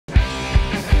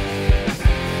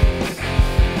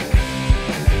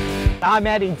I'm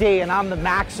Eddie D, and I'm the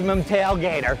Maximum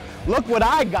Tailgater. Look what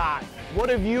I got. What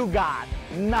have you got?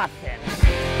 Nothing.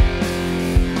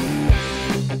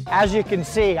 As you can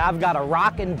see, I've got a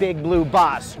rockin' big blue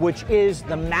bus, which is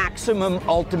the Maximum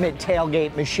Ultimate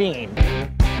Tailgate machine.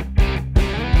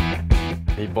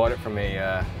 He bought it from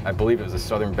I believe it was a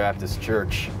Southern Baptist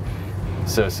church.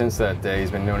 So since that day,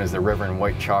 he's been known as the Reverend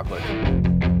White Chocolate.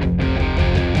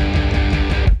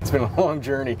 It's been a long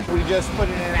journey. We just put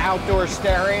in an outdoor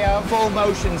stereo, full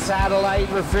motion satellite,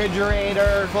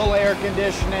 refrigerator, full air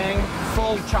conditioning,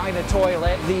 full China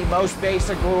toilet. The most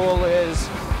basic rule is,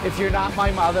 if you're not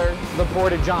my mother, the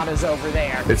porta-john is over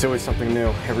there. It's always something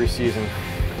new, every season.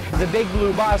 The Big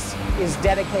Blue Bus is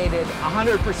dedicated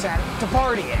 100% to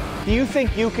partying. Do you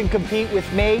think you can compete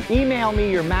with me? Email me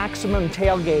your Maximum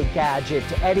Tailgate gadget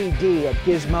to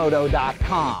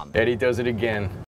eddie@gizmodo.com. Eddie does it again.